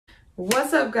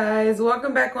What's up, guys?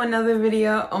 Welcome back on another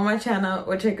video on my channel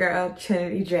with your girl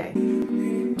Triniti J.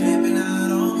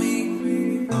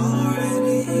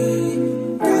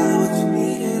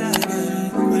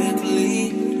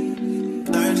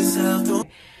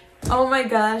 Oh my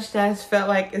gosh, that's felt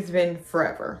like it's been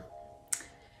forever.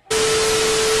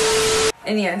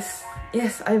 And yes,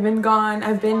 I've been gone.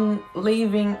 I've been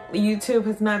leaving. YouTube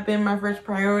has not been my first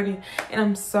priority, and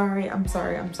I'm sorry,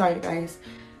 guys.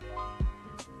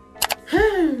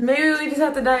 Maybe we just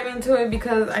have to dive into it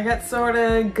because I got sort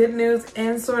of good news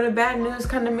and sort of bad news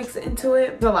kind of mixed into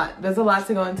it. There's a lot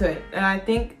to go into it, and I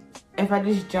think if I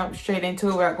just jump straight into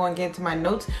it without going to get into my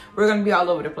notes, we're gonna be all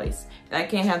over the place, and I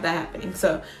can't have that happening.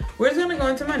 So we're just gonna go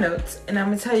into my notes, and I'm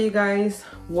gonna tell you guys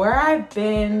where I've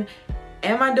been.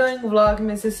 Am I doing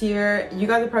Vlogmas this year? You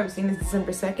guys have probably seen this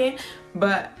December 2nd,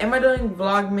 but am I doing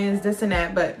Vlogmas, this and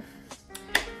that? But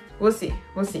we'll see.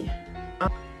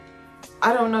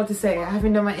 I don't know what to say. I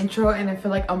haven't done my intro and I feel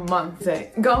like a month.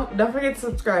 Don't forget to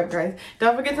subscribe, guys.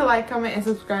 Don't forget to like, comment, and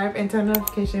subscribe, and turn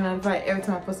notification notified every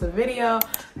time I post a video,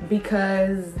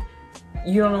 because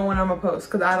you don't know when I'm gonna post,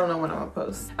 because I don't know when I'm gonna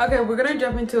post. Okay, we're gonna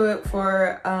jump into it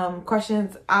for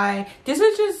questions. This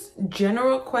was just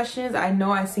general questions I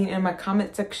know I've seen in my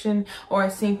comment section, or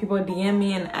I've seen people DM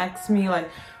me and ask me like,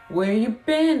 where you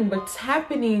been? What's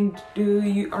happening?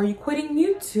 Are you quitting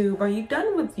YouTube? Are you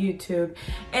done with YouTube?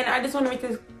 And I just want to make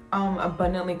this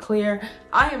abundantly clear.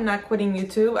 I am not quitting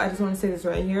YouTube. I just want to say this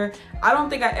right here. I don't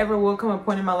think I ever will come a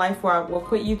point in my life where I will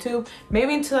quit YouTube.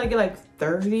 Maybe until I get like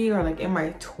 30 or like in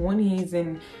my 20s,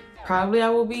 and probably I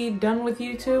will be done with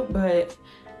YouTube. But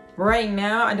right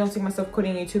now, I don't see myself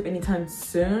quitting YouTube anytime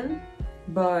soon.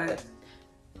 But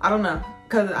I don't know,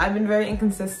 because I've been very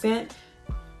inconsistent.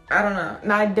 I don't know.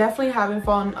 Now, I definitely haven't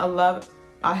fallen out of love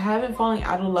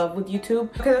with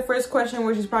YouTube. Okay, the first question,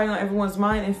 which is probably on everyone's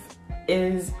mind,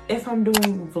 is if I'm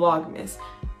doing Vlogmas.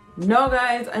 No,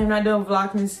 guys, I'm not doing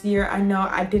Vlogmas this year. I know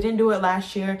I didn't do it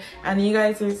last year,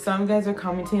 and some guys are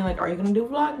commenting like, are you gonna do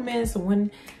Vlogmas?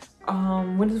 When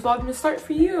does Vlogmas start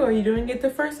for you? Are you doing it the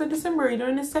 1st of December? Are you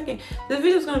doing the 2nd? This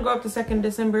video's gonna go up the 2nd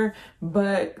December,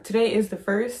 but today is the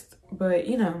 1st. But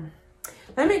you know,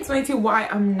 let me explain to you why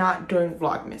I'm not doing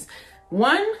Vlogmas.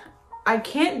 One, I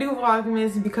can't do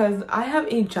Vlogmas because I have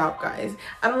a job, guys.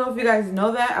 I don't know if you guys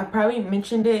know that. I probably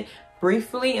mentioned it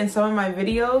briefly in some of my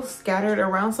videos scattered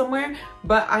around somewhere,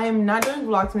 but I am not doing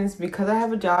Vlogmas because I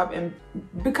have a job, and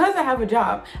because I have a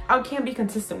job, I can't be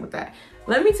consistent with that.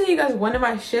 Let me tell you guys one of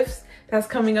my shifts that's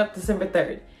coming up December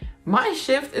 3rd. My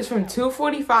shift is from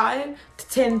 2:45 to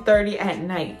 10:30 at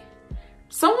night.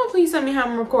 Someone please tell me how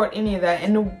I'm gonna record any of that.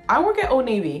 And I work at Old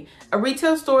Navy, a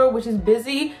retail store which is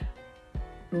busy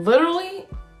literally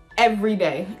every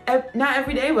day. Not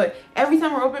every day, but every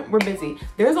time we're open, we're busy.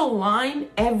 There's a line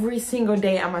every single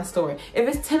day at my store.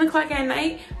 If it's 10 o'clock at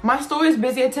night, my store is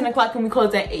busy at 10 o'clock and we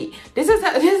close at 8. This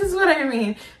is what I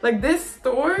mean. Like, this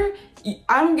store,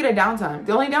 I don't get a downtime.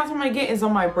 The only downtime I get is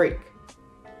on my break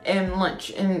and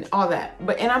lunch and all that.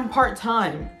 And I'm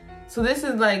part-time. So this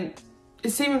is like,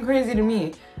 it's even crazy to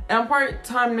me. And I'm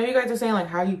part-time. Now you guys are saying like,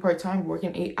 how are you part-time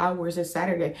working 8 hours a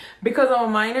Saturday? Because I'm a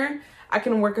minor, I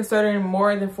can work a certain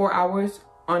more than 4 hours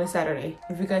on a Saturday,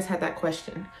 if you guys had that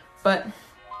question. But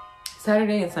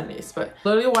Saturday and Sundays. But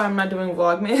literally why I'm not doing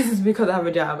Vlogmas is because I have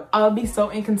a job. I'll be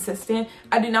so inconsistent.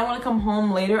 I do not want to come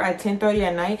home later at 10:30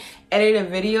 at night, edit a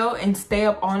video, and stay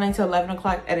up all night till 11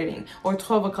 o'clock editing, or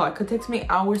 12 o'clock. It takes me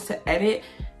hours to edit.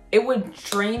 It would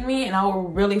drain me, and I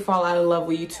would really fall out of love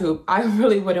with YouTube. I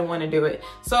really wouldn't want to do it.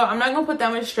 So I'm not gonna put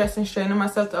that much stress and strain on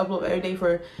myself to upload every day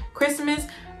for Christmas.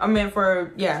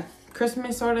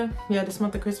 Christmas, sort of. Yeah, this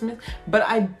month of Christmas. But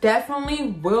I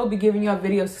definitely will be giving y'all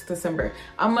videos this December.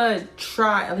 I'm gonna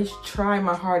at least try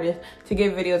my hardest to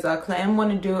get videos out, because I am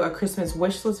gonna do a Christmas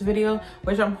wish list video,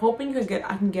 which I'm hoping I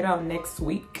can get out next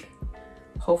week.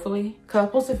 Hopefully. Because I'm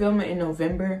supposed to film it in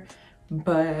November.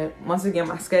 But once again,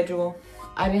 my schedule,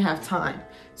 I didn't have time.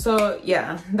 So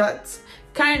yeah, that's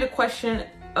kind of the question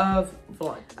of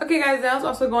vlog. Okay, guys, that was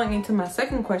also going into my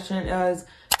second question, is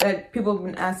that people have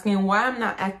been asking why I'm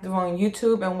not active on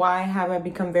YouTube and why have I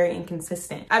become very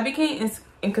inconsistent. I became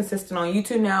inconsistent on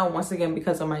YouTube now, once again,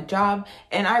 because of my job.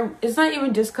 And it's not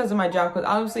even just because of my job, because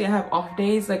obviously I have off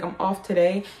days. Like, I'm off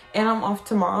today and I'm off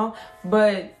tomorrow,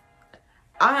 but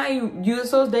I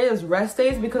use those days as rest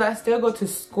days because I still go to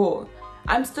school.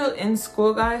 I'm still in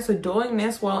school, guys, so doing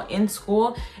this while in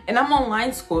school, and I'm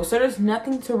online school, so there's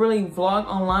nothing to really vlog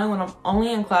online when I'm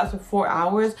only in class for 4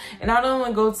 hours, and I don't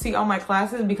want to go see all my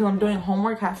classes because I'm doing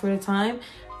homework half of the time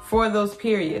for those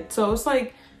periods. So it's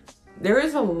like, there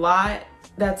is a lot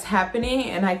that's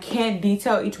happening, and I can't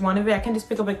detail each one of it. I can just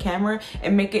pick up a camera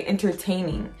and make it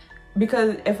entertaining.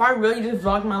 Because if I really just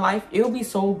vlog my life, it'll be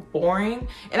so boring.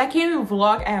 And I can't even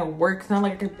vlog at work. It's not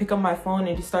like I can pick up my phone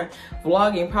and just start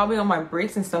vlogging, probably on my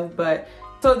breaks and stuff. But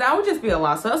so that would just be a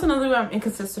lot. So that's another way I'm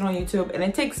inconsistent on YouTube. And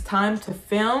it takes time to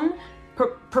film,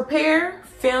 prepare,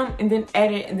 film, and then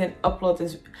edit, and then upload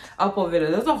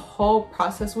video. There's a whole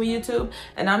process with YouTube,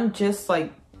 and I'm just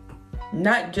like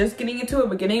not just getting into it,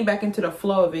 but getting back into the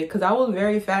flow of it, because I was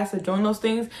very fast at doing those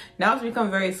things. Now it's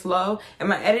become very slow, and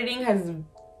my editing has,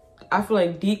 I feel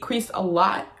like, decreased a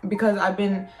lot, because I've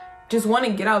been just want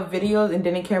to get out videos and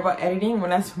didn't care about editing,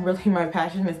 when that's really my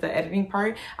passion, is the editing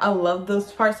part. I love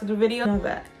those parts of the video. Know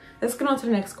that. Let's get on to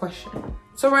the next question.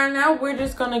 So right now we're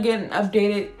just gonna get an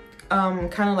updated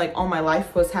kind of like on my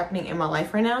life, what's happening in my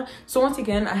life right now. So once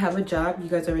again, I have a job, you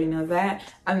guys already know that.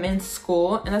 I'm in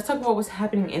school, and let's talk about what's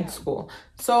happening in school.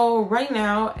 So right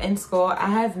now in school, I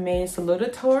have made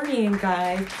salutatorian,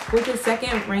 guys, which is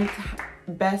second ranked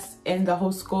best in the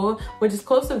whole school, which is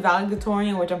close to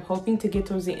valedictorian, which I'm hoping to get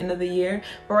towards the end of the year.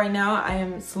 But right now I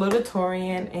am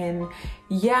salutatorian, and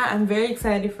yeah, I'm very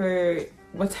excited for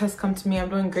what has come to me. I'm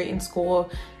doing great in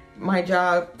school. My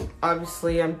job,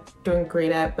 obviously, I'm doing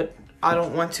great at, but I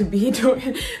don't want to be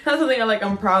doing. That's something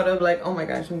I'm proud of, like, oh my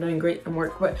gosh, I'm doing great in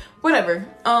work, but whatever.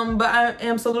 But I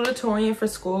am salutatorian for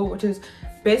school, which is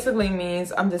basically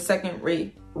means I'm the second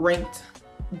ranked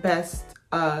best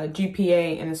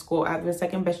GPA in the school. I have the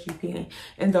second best GPA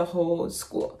in the whole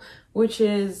school, which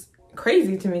is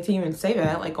crazy to me to even say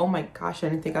that. Like, oh my gosh, I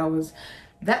didn't think I was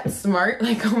that smart.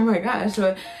 Like, oh my gosh.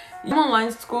 But I'm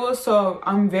online school, so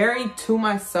I'm very to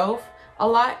myself a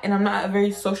lot, and I'm not a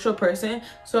very social person,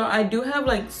 so I do have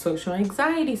like social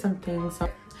anxiety sometimes. So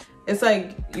it's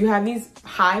like you have these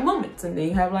high moments, and then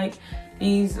you have like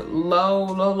these low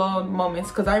moments.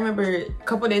 Because I remember a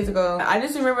couple days ago,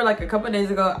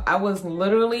 I was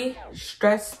literally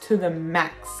stressed to the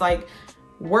max. Like,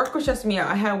 work was stressing me out.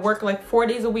 I had work like 4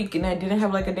 days a week, and I didn't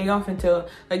have like a day off until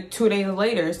like 2 days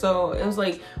later. So it was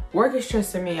like, work is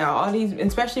stressing me out. All these,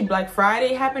 especially Black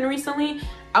Friday happened recently.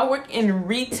 I work in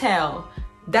retail.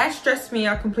 That stressed me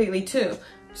out completely too.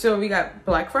 So we got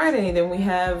Black Friday, then we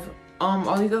have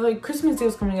all these other Christmas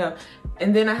deals coming up,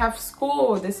 and then I have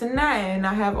school, this and that, and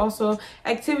I have also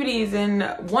activities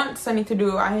and wants I need to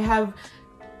do. I have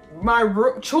my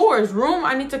chores, room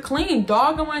I need to clean,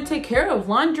 dog I want to take care of,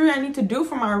 laundry I need to do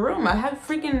for my room. I have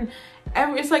freaking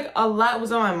it's like a lot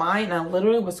was on my mind, and I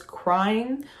literally was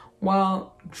crying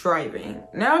while driving.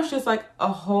 Now it's just like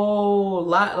a whole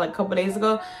lot, like a couple days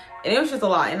ago, and it was just a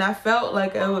lot, and I felt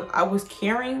like I was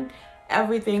carrying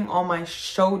everything on my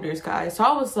shoulders, guys. So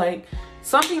I was like,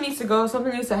 something needs to go,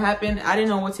 something needs to happen. I didn't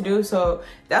know what to do. So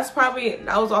that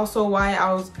was also why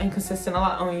I was inconsistent a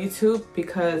lot on YouTube,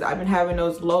 because I've been having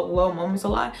those low moments a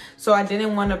lot. So I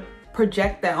didn't want to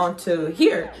project that onto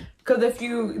here, because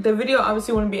the video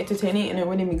obviously wouldn't be entertaining and it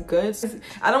wouldn't be good.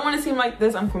 I don't want to seem like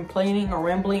this I'm complaining or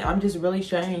rambling. I'm just really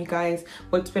showing you guys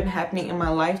what's been happening in my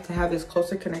life to have this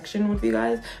closer connection with you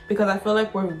guys, because I feel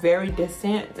like we're very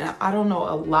distant and I don't know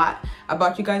a lot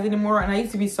about you guys anymore. And I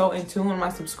used to be so in tune with my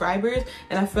subscribers,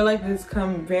 and I feel like this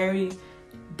come very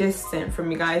distant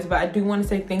from you guys. But I do want to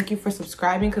say thank you for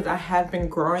subscribing, because I have been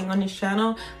growing on this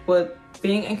channel, but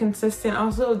being inconsistent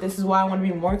also, this is why I want to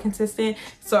be more consistent,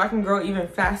 so I can grow even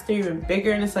faster, even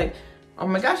bigger. And it's like, oh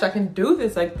my gosh, I can do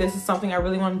this. Like, this is something I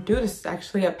really want to do. This is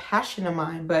actually a passion of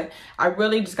mine, but I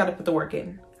really just got to put the work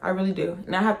in. I really do.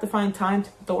 And I have to find time to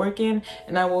put the work in,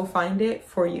 and I will find it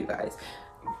for you guys.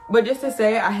 But just to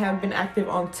say, I have been active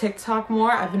on TikTok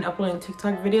more. I've been uploading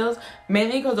TikTok videos,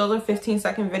 mainly because those are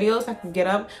 15-second videos I can get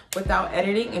up without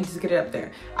editing and just get it up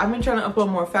there. I've been trying to upload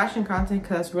more fashion content,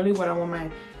 because that's really what I want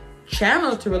my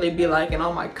channel to really be like, and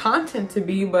all my content to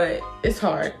be, but it's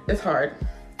hard. It's hard.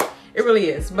 It really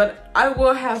is. But I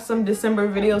will have some December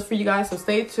videos for you guys, so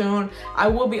stay tuned. I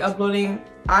will be uploading.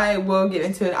 I will get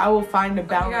into it. I will find the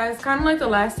balance. Okay, guys, kind of like the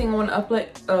last thing I want to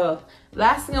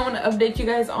update you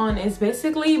guys on is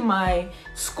basically my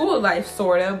school life,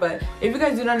 sorta. But if you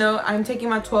guys do not know, I'm taking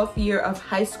my 12th year of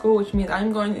high school, which means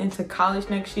I'm going into college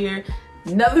next year.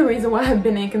 Another reason why I've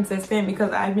been inconsistent,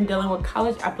 because I've been dealing with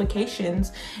college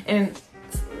applications and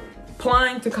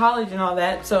applying to college and all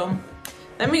that. So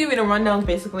let me give you the rundown,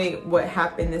 basically what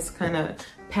happened this kind of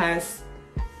past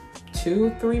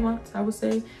 2-3 months, I would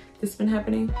say this has been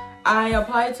happening. I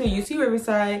applied to UC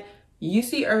Riverside,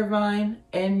 UC Irvine,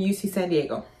 and UC San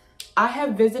Diego. I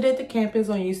have visited the campus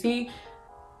on UC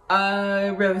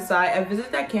Riverside. I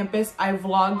visited that campus. I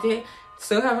vlogged it.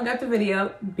 Still haven't got the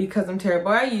video because I'm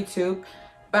terrible at YouTube.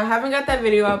 But I haven't got that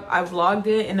video up. I vlogged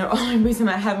it, and the only reason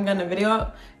I haven't gotten a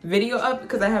video up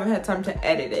because I haven't had time to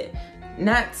edit it. And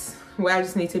that's what I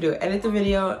just need to do. Edit the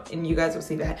video, and you guys will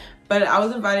see that. But I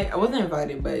was invited. I wasn't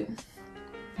invited, but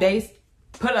they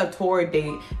put a tour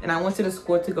date, and I went to the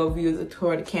school to go view the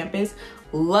tour of the campus.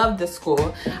 Love the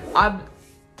school. I'm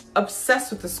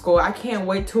obsessed with the school. I can't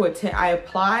wait to attend. I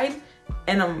applied,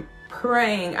 and I'm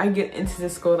praying I get into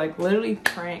this school, like literally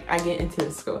praying I get into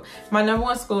this school. My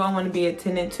 #1 school I want to be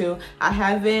attendant to. I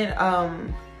haven't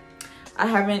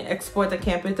explored the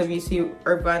campus of UC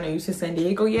Irvine or UC San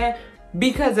Diego yet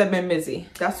because I've been busy.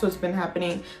 That's what's been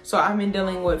happening. So I've been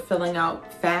dealing with filling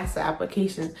out FAFSA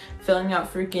applications, filling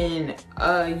out freaking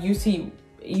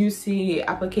UC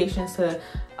applications to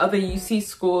other UC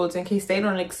schools in case they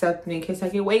don't accept me, in case I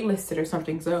get waitlisted or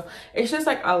something. So it's just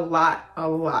like a lot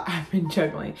I've been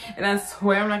juggling, and I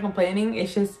swear I'm not complaining.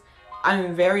 It's just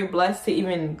I'm very blessed to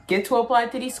even get to apply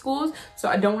to these schools. So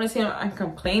I don't want to say I'm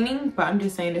complaining, but I'm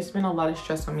just saying there's been a lot of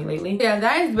stress on me lately. Yeah,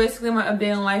 that is basically my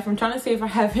update on life. I'm trying to see if I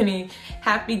have any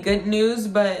happy good news,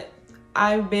 but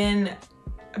I've been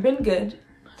good.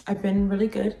 I've been really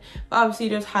good. But obviously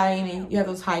there's you have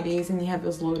those high days and you have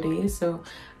those low days. So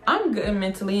I'm good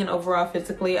mentally and overall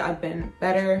physically. I've been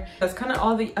better. That's kind of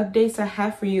all the updates I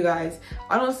have for you guys.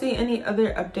 I don't see any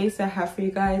other updates I have for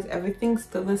you guys. Everything's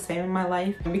still the same in my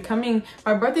life.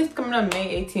 My birthday's coming up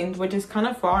May 18th, which is kind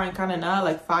of far and kind of not,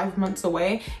 like 5 months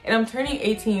away. And I'm turning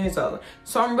 18 years old.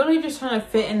 So I'm really just trying to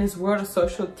fit in this world of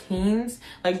social teens,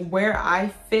 like where I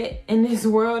fit in this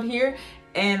world here.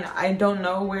 And I don't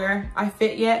know where I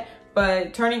fit yet,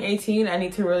 but turning 18, I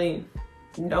need to really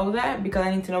know that because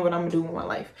I need to know what I'm gonna do with my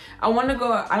life. I want to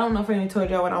go, I don't know if I even told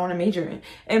y'all what I want to major in.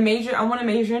 I want to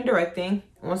major in directing.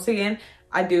 Once again,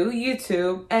 I do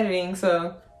YouTube editing,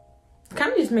 so it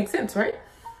kind of just makes sense, right?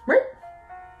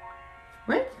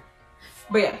 Right?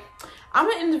 But yeah, I'm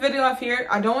gonna end the video off here.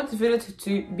 I don't want this video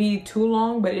to be too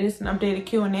long, but it is an updated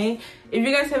Q&A. If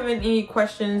you guys have any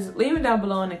questions, leave it down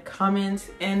below in the comments,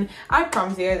 and I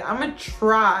promise you guys, I'm gonna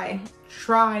try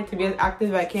to be as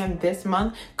active as I can this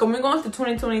month. Because we're going into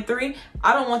 2023,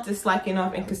 I don't want this slacking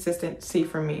off inconsistency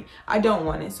for me. I don't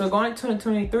want it. So going into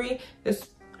 2023,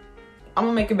 I'm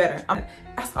gonna make it better.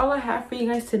 That's all I have for you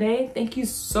guys today. Thank you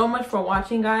so much for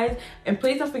watching, guys, and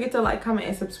please don't forget to like, comment,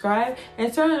 and subscribe,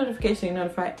 and turn on the notification to be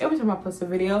notified every time I post a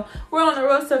video. We're on the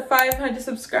road to 500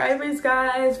 subscribers,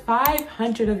 guys.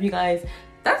 500 of you guys.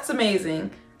 That's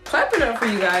amazing. Clap it up for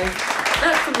you guys.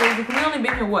 That's amazing. We've only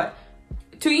been here what,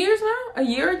 2 years now? A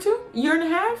year or two? Year and a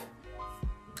half?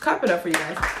 Clap it up for you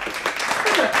guys.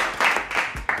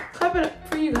 Clap it up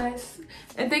for you guys.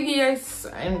 And thank you guys.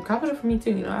 And clap it up for me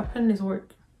too. You know, I put in this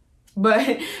work.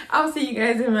 But I'll see you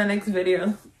guys in my next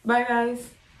video. Bye, guys.